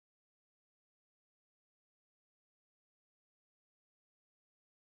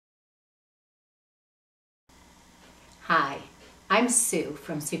Hi, I'm Sue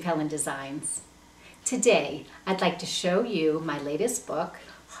from Pelland Designs. Today, I'd like to show you my latest book,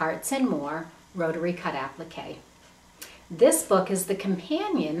 Hearts and More, Rotary Cut Applique. This book is the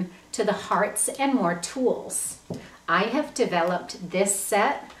companion to the Hearts and More tools. I have developed this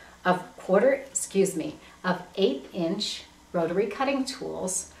set of 1/8-inch rotary cutting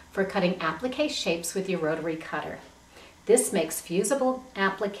tools for cutting applique shapes with your rotary cutter. This makes fusible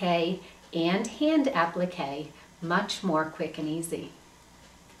applique and hand applique much more quick and easy.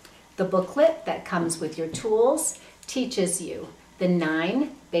 The booklet that comes with your tools teaches you the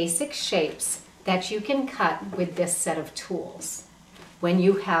 9 basic shapes that you can cut with this set of tools. When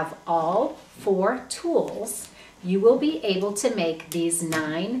you have all 4 tools, you will be able to make these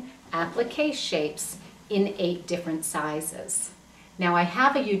 9 applique shapes in 8 different sizes. Now I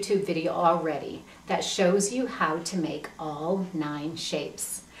have a YouTube video already that shows you how to make all 9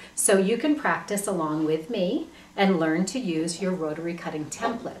 shapes. So you can practice along with me and learn to use your rotary cutting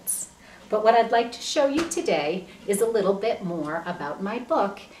templates. But what I'd like to show you today is a little bit more about my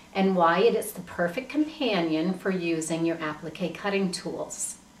book and why it is the perfect companion for using your applique cutting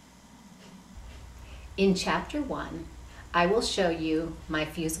tools. In Chapter 1, I will show you my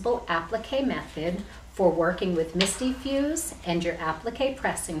fusible applique method for working with Misty Fuse and your applique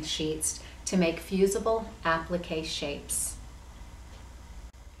pressing sheets to make fusible applique shapes.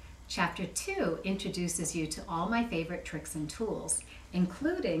 Chapter 2 introduces you to all my favorite tricks and tools,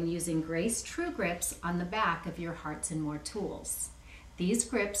 including using Grace True Grips on the back of your Hearts and More tools. These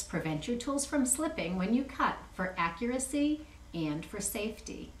grips prevent your tools from slipping when you cut for accuracy and for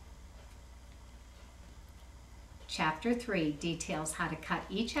safety. Chapter 3 details how to cut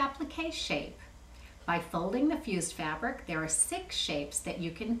each applique shape. By folding the fused fabric, there are 6 shapes that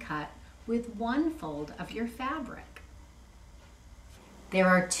you can cut with 1 fold of your fabric. There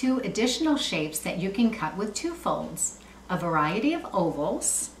are 2 additional shapes that you can cut with 2 folds, a variety of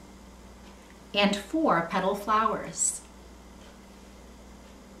ovals and 4 petal flowers.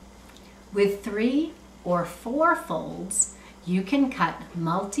 With 3 or 4 folds, you can cut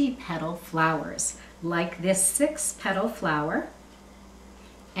multi-petal flowers like this 6-petal flower,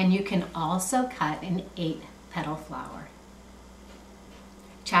 and you can also cut an 8-petal flower.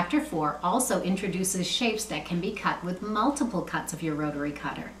 Chapter 4 also introduces shapes that can be cut with multiple cuts of your rotary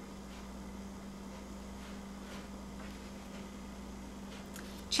cutter.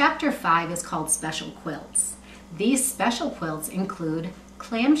 Chapter 5 is called Special Quilts. These special quilts include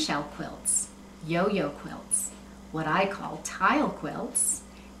clamshell quilts, yo-yo quilts, what I call tile quilts,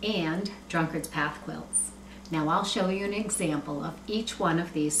 and drunkard's path quilts. Now I'll show you an example of each one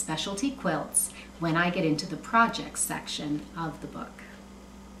of these specialty quilts when I get into the projects section of the book.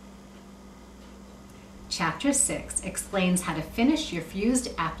 Chapter 6 explains how to finish your fused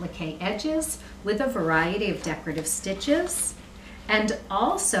applique edges with a variety of decorative stitches, and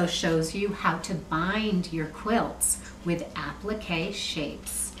also shows you how to bind your quilts with applique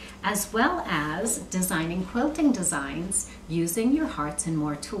shapes, as well as designing quilting designs using your Hearts and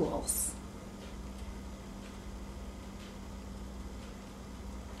More tools.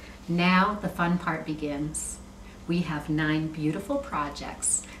 Now the fun part begins. We have 9 beautiful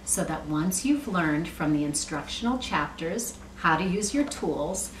projects so that once you've learned from the instructional chapters how to use your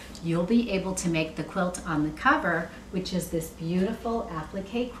tools, you'll be able to make the quilt on the cover, which is this beautiful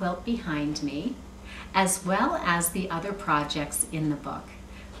applique quilt behind me, as well as the other projects in the book.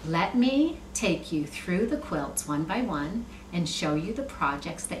 Let me take you through the quilts one by one and show you the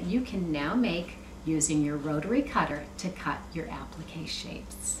projects that you can now make using your rotary cutter to cut your applique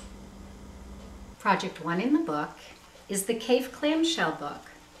shapes. Project 1 in the book is the Cave Clamshell book,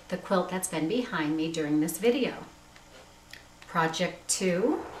 the quilt that's been behind me during this video. Project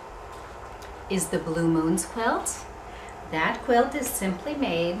 2 is the Blue Moons quilt. That quilt is simply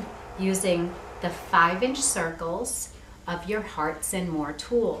made using the 5-inch circles of your Hearts and More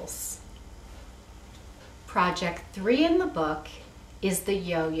tools. Project 3 in the book is the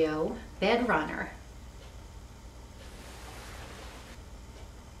Yo-Yo Bed Runner.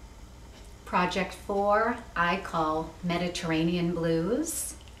 Project 4 I call Mediterranean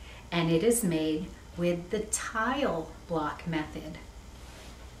Blues, and it is made with the tile block method.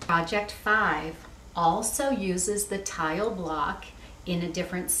 Project 5 also uses the tile block in a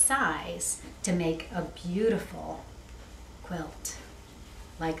different size to make a beautiful quilt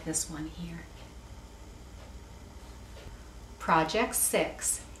like this one here. Project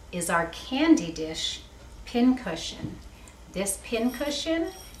 6 is our Candy Dish pincushion. This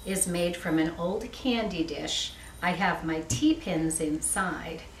pincushion is made from an old candy dish. I have my T-pins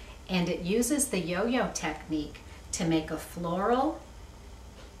inside, and it uses the yo-yo technique to make a floral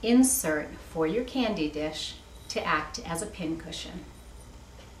insert for your candy dish to act as a pincushion.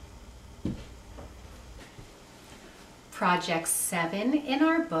 Project 7 in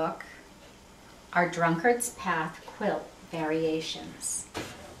our book are Drunkard's Path quilt variations.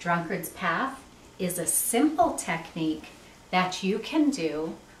 Drunkard's Path is a simple technique that you can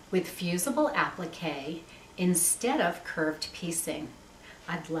do with fusible applique instead of curved piecing.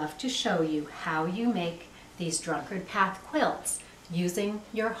 I'd love to show you how you make these Drunkard Path quilts using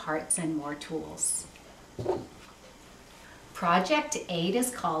your Hearts and More tools. Project 8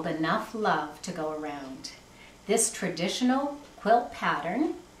 is called Enough Love to Go Around. This traditional quilt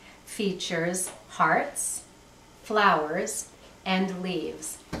pattern features hearts, flowers, and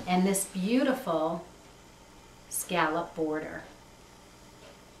leaves, and this beautiful scallop border.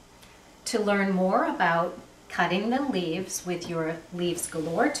 To learn more about cutting the leaves with your Leaves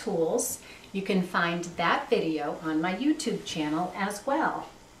Galore tools, you can find that video on my YouTube channel as well.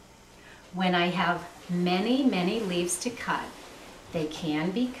 When I have many leaves to cut, they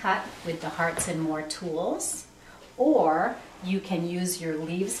can be cut with the Hearts and More tools, or you can use your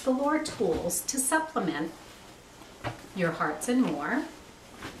Leaves Galore tools to supplement your Hearts and More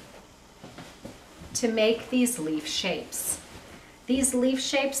to make these leaf shapes. These leaf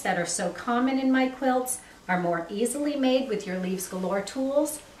shapes that are so common in my quilts are more easily made with your Leaves Galore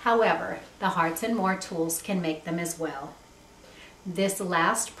tools. However, the Hearts and More tools can make them as well. This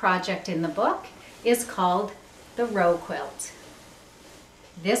last project in the book is called the row quilt.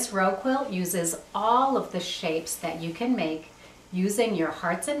 This row quilt uses all of the shapes that you can make using your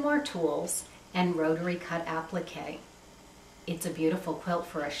Hearts and More tools and rotary cut applique. It's a beautiful quilt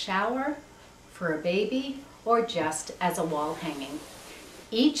for a shower, for a baby, or just as a wall hanging.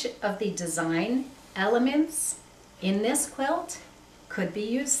 Each of the design elements in this quilt could be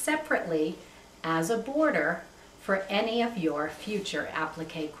used separately as a border for any of your future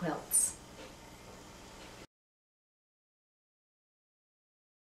applique quilts.